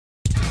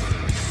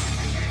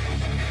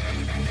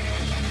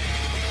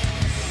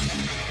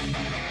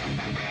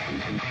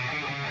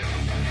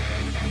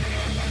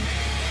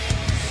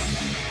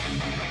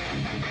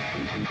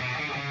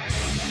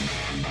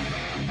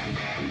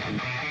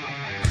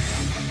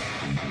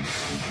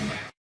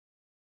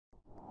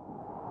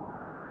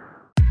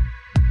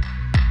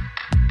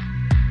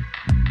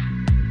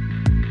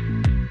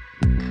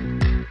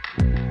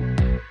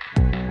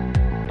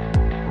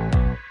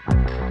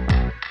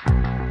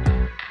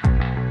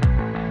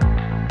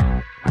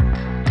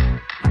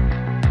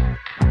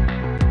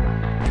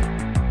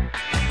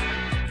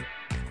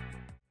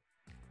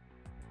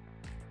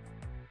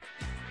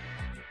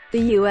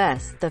The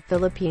U.S., the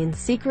Philippines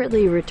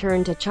secretly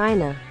returned to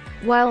China.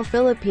 While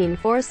Philippine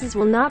forces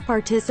will not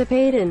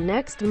participate in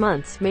next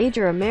month's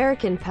major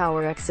American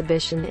power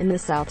exhibition in the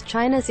South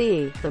China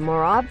Sea, the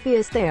more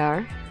obvious they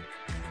are.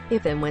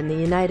 If and when the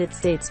United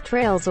States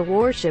trails a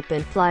warship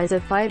and flies a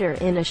fighter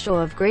in a show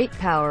of great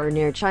power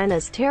near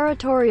China's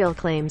territorial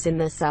claims in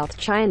the South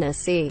China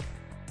Sea,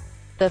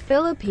 the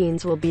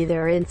Philippines will be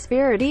there in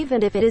spirit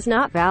even if it is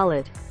not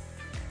valid.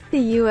 The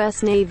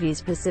U.S.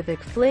 Navy's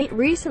Pacific Fleet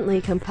recently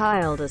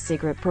compiled a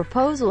secret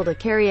proposal to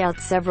carry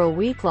out several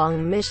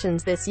week-long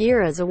missions this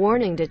year as a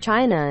warning to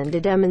China and a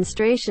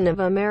demonstration of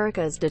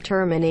America's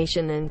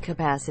determination and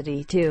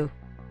capacity to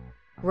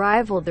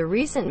rival the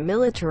recent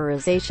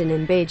militarization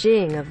in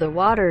Beijing of the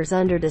waters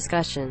under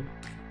discussion.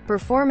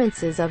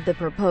 Performances of the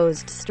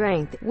proposed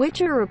strength,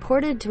 which are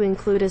reported to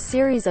include a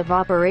series of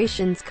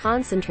operations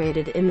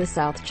concentrated in the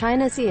South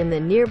China Sea and the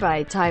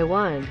nearby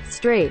Taiwan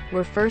Strait,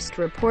 were first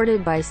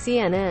reported by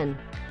CNN.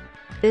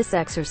 This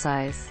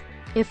exercise,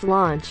 if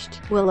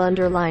launched, will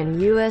underline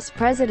U.S.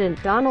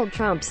 President Donald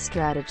Trump's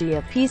strategy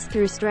of peace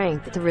through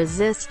strength to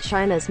resist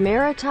China's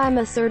maritime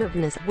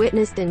assertiveness,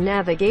 witnessed in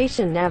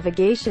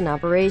navigation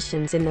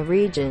operations in the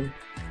region.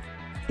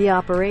 The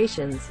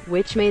operations,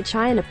 which made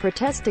China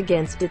protest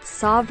against its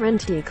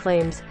sovereignty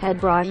claims, had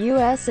brought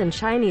U.S. and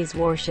Chinese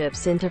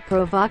warships into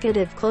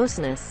provocative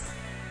closeness.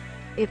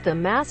 If the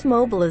mass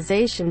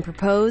mobilization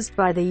proposed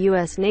by the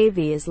U.S.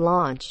 Navy is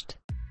launched,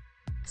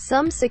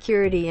 some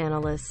security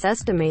analysts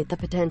estimate the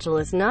potential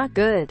is not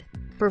good.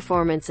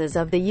 Performances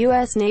of the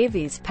U.S.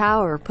 Navy's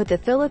power put the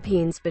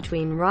Philippines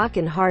between rock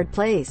and hard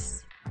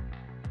place.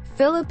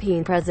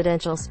 Philippine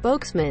presidential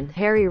spokesman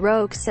Harry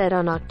Roque said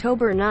on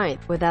October 9,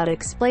 without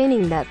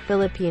explaining that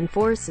Philippine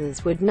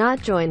forces would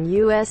not join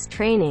U.S.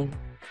 training.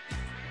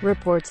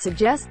 Reports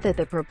suggest that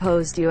the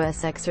proposed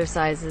U.S.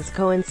 exercises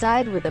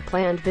coincide with a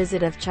planned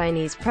visit of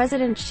Chinese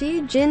President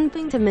Xi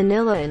Jinping to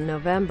Manila in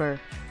November.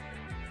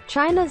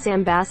 China's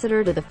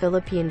ambassador to the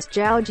Philippines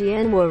Zhao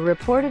Jianhua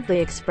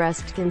reportedly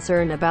expressed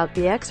concern about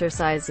the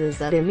exercises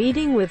at a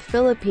meeting with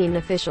Philippine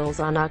officials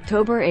on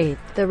October 8,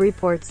 the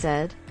report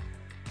said.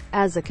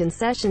 As a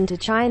concession to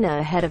China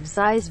ahead of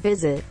Xi's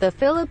visit, the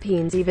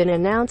Philippines even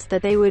announced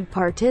that they would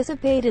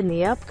participate in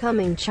the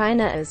upcoming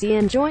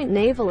China-ASEAN joint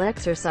naval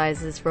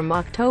exercises from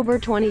October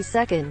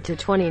 22 to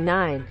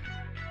 29.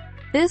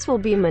 This will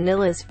be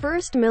Manila's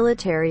first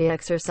military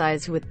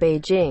exercise with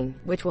Beijing,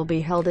 which will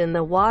be held in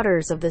the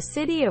waters of the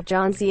city of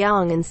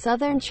Zhangjiang in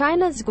southern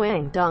China's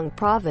Guangdong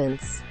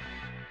province.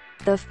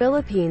 The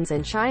Philippines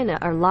and China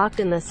are locked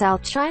in the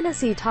South China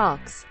Sea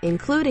talks,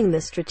 including the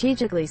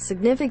strategically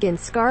significant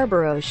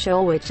Scarborough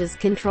Shoal, which is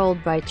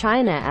controlled by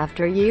China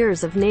after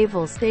years of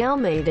naval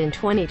stalemate in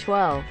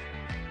 2012.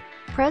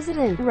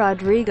 President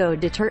Rodrigo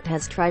Duterte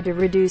has tried to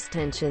reduce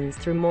tensions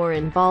through more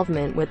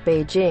involvement with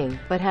Beijing,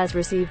 but has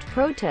received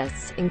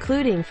protests,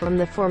 including from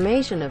the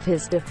formation of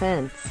his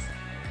defense,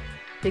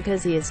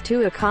 because he is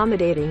too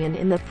accommodating and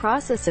in the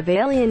process of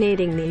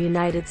alienating the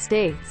United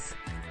States.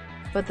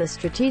 But the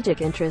strategic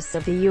interests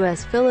of the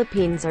U.S.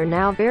 Philippines are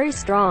now very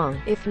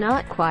strong, if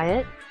not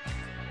quiet,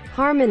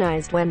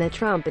 harmonized when the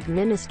Trump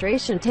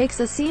administration takes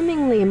a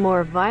seemingly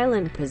more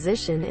violent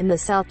position in the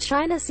South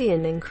China Sea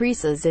and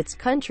increases its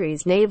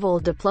country's naval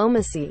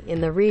diplomacy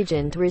in the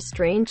region to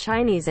restrain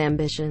Chinese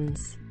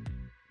ambitions.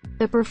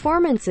 The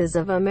performances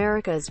of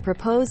America's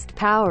proposed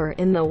power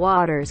in the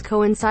waters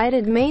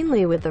coincided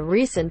mainly with the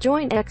recent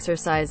joint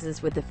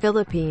exercises with the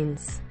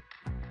Philippines,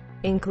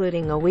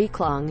 including a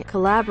week-long,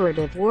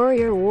 collaborative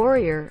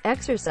Warrior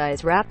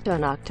exercise wrapped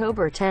on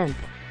October 10.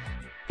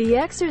 The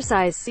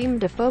exercise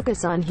seemed to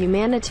focus on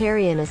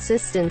humanitarian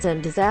assistance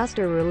and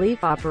disaster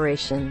relief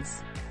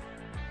operations,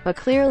 but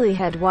clearly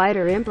had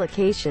wider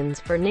implications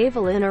for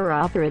naval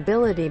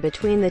interoperability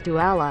between the two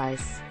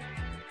allies.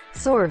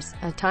 Source: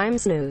 A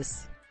Times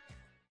News.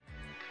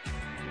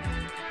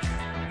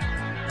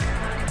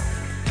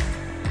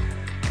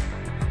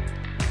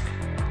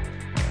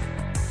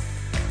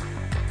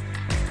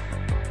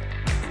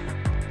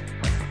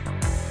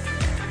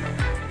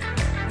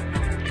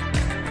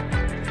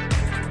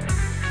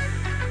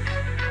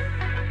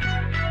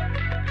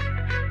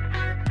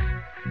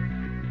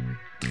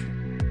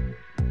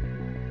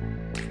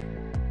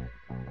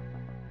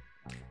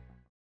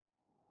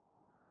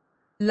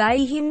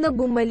 Lihim na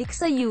bumalik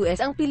sa US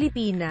ang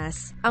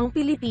Pilipinas,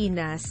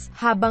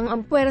 habang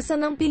ang puwersa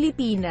ng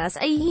Pilipinas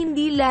ay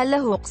hindi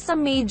lalahok sa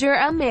major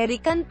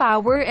American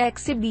power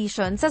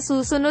exhibition sa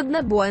susunod na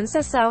buwan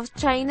sa South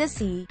China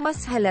Sea,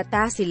 mas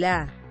halata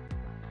sila.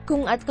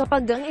 Kung at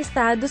kapag ang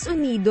Estados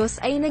Unidos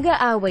ay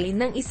nag-aaway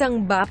ng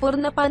isang bapor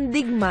na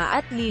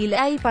pandigma at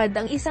lilaypad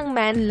ang isang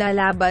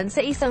manlalaban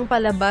sa isang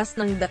palabas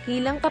ng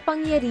dakilang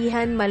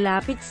kapangyarihan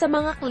malapit sa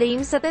mga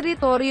claims sa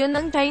teritoryo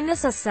ng China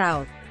sa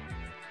South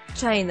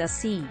China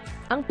Sea,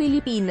 ang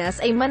Pilipinas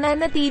ay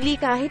mananatili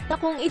kahit na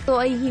kung ito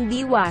ay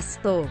hindi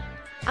wasto.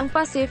 Ang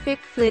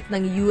Pacific Fleet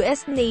ng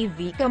US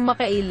Navy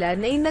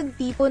kamakailan ay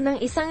nagtipon ng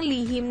isang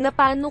lihim na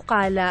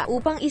panukala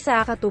upang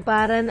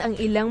isakatuparan ang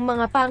ilang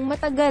mga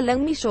pangmatagalang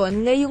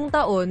misyon ngayong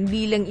taon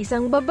bilang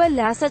isang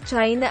babala sa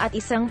China at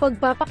isang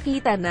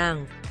pagpapakita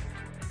ng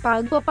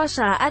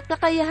pagpapasya at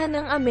kakayahan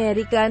ng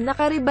Amerika na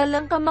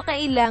karibalang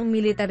kamakailang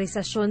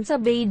militarisasyon sa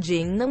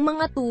Beijing ng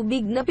mga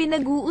tubig na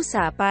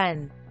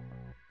pinag-uusapan.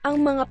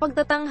 Ang mga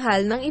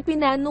pagtatanghal ng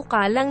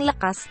ipinanukalang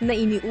lakas na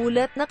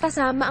iniulat na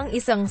kasama ang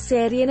isang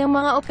serye ng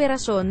mga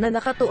operasyon na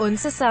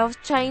nakatuon sa South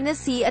China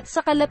Sea at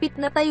sa kalapit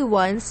na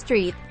Taiwan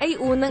Strait, ay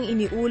unang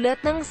iniulat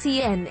ng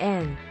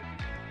CNN.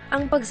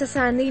 Ang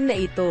pagsasanay na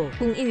ito,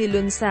 kung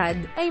inilunsad,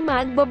 ay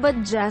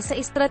magbabadya sa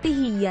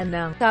estratehiya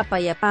ng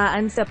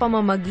kapayapaan sa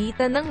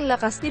pamamagitan ng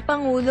lakas ni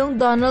Pangulong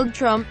Donald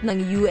Trump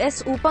ng US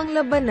upang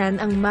labanan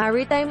ang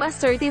maritime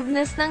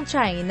assertiveness ng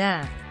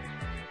China,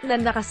 na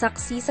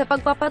nakasaksi sa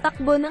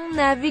pagpapatakbo ng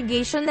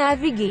navigation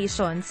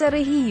sa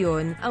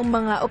rehiyon. Ang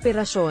mga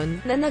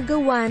operasyon na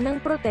nagawa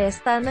ng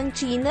protesta ng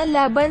China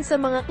laban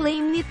sa mga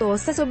claim nito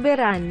sa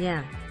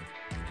soberanya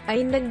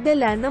ay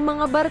nagdala ng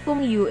mga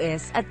barkong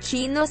US at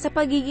Chino sa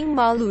pagiging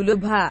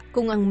malulubha,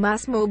 kung ang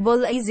mass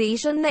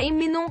mobilization na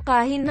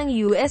iminungkahin ng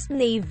US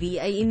Navy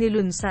ay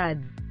inilunsad.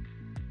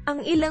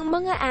 Ang ilang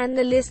mga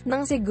analyst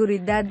ng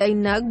seguridad ay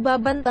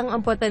nagbabantang ang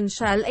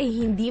potensyal ay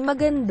hindi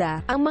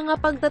maganda. Ang mga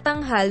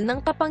pagtatanghal ng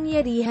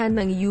kapangyarihan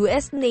ng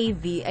US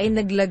Navy ay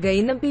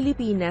naglagay ng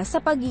Pilipinas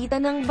sa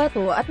pagitan ng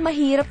bato at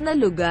mahirap na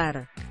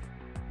lugar.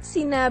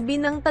 Sinabi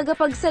ng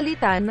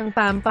tagapagsalita ng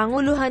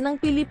Pampanguluhan ng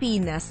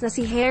Pilipinas na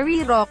si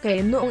Harry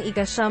Roque noong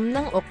ika-9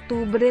 ng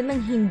Oktubre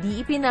nang hindi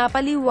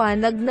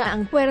ipinapaliwanag na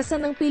ang puwersa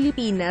ng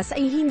Pilipinas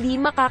ay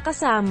hindi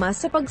makakasama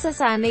sa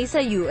pagsasanay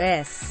sa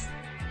US.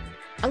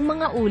 Ang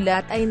mga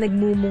ulat ay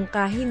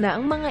nagmumungkahi na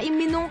ang mga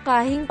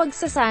iminungkahing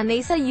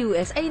pagsasanay sa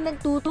US ay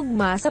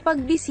nagtutugma sa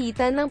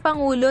pagbisita ng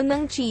Pangulo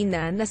ng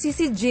China na si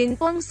Xi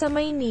Jinping sa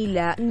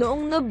Maynila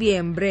noong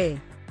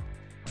Nobyembre.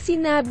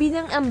 Sinabi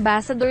ng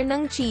Ambassador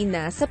ng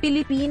China sa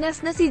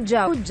Pilipinas na si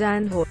Zhao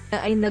Jianho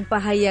na ay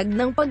nagpahayag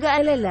ng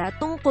pag-aalala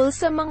tungkol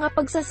sa mga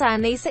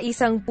pagsasanay sa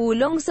isang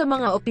pulong sa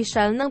mga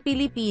opisyal ng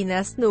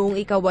Pilipinas noong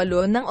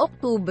ika-8 ng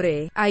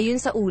Oktubre, ayon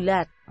sa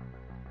ulat.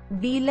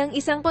 Bilang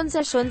isang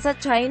konsesyon sa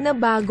China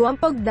bago ang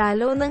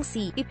pagdalaw ng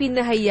Xi,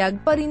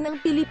 ipinahayag pa rin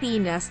ng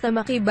Pilipinas na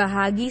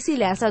makibahagi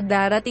sila sa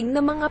darating na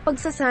mga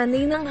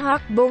pagsasanay ng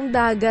hakbong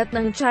dagat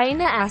ng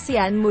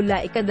China-ASEAN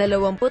mula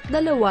ika-22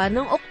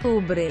 ng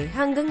Oktubre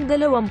hanggang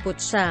 29.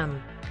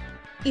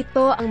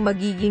 Ito ang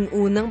magiging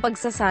unang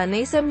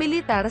pagsasanay sa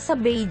militar sa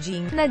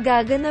Beijing na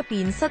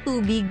gaganapin sa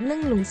tubig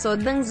ng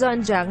lungsod ng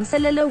Zhejiang sa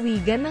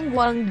lalawigan ng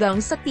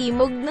Guangdong sa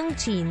timog ng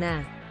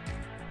China.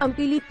 Ang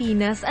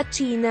Pilipinas at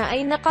China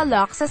ay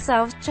nakalock sa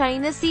South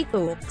China Sea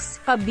talks,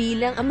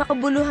 kabilang ang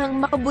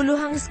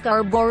makabuluhang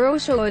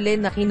Scarborough Shoal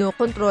na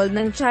kinokontrol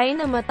ng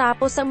China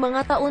matapos ang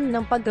mga taon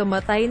ng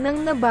pagkamatay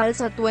ng Nabal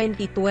sa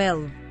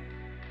 2012.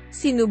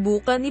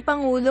 Sinubukan ni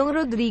Pangulong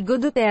Rodrigo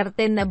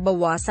Duterte na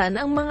bawasan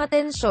ang mga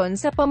tensyon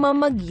sa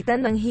pamamagitan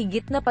ng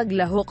higit na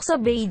paglahok sa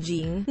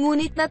Beijing,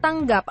 ngunit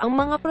natanggap ang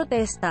mga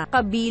protesta,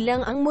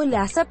 kabilang ang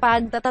mula sa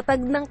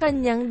pagtatatag ng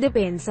kanyang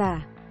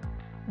depensa.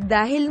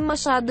 Dahil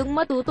masyadong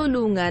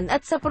matutulungan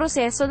at sa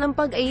proseso ng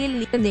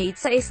pag-alienate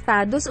sa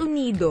Estados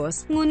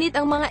Unidos, ngunit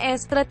ang mga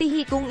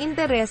estratehikong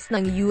interes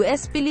ng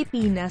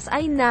US-Pilipinas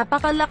ay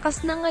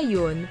napakalakas na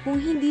ngayon, kung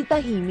hindi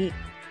tahimik.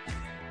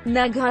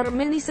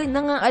 Nagharmonisa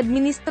na ang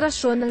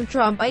administrasyon ng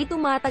Trump ay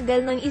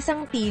tumatagal ng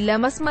isang tila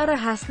mas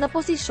marahas na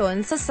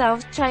posisyon sa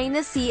South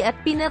China Sea at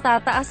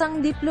pinatataas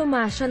ang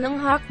diplomasya ng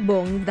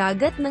hakbong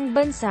dagat ng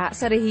bansa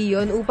sa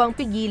rehiyon upang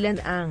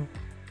pigilan ang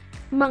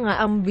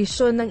mga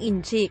ambisyon ng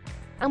Inchik.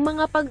 Ang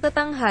mga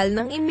pagtatanghal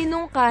ng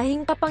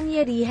iminungkahing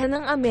kapangyarihan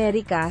ng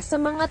Amerika sa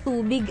mga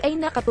tubig ay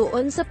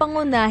nakatuon sa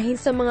pangunahin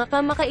sa mga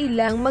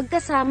kamakailang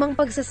magkasamang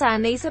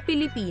pagsasanay sa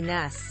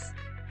Pilipinas.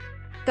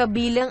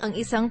 Kabilang ang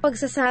isang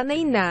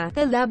pagsasanay na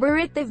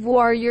Collaborative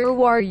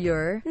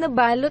Warrior na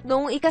balot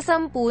noong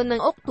ika-10 ng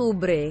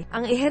Oktubre.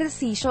 Ang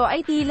ehersisyo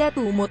ay tila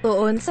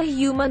tumutuon sa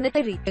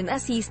humanitarian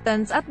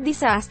assistance at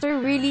disaster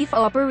relief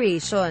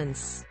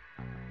operations.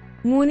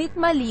 Ngunit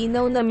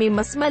malinaw na may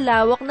mas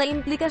malawak na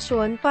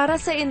implikasyon para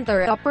sa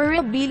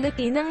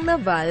interoperability ng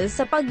naval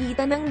sa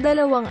pagitan ng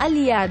dalawang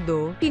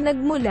aliado,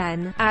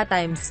 pinagmulan,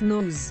 Times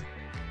News.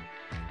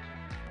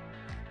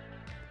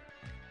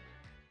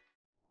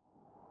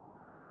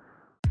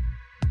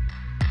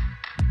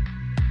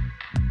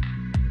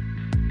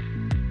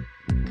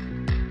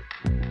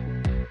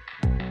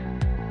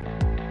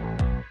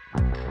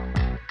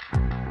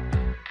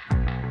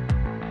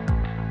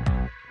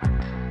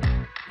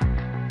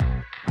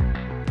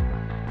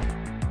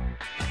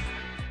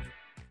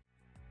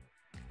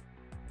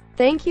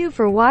 Thank you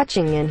for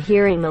watching and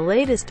hearing the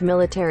latest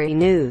military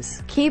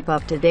news. Keep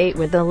up to date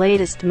with the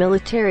latest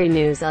military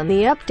news on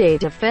the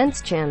Update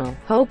Defense channel.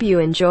 Hope you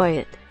enjoy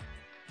it.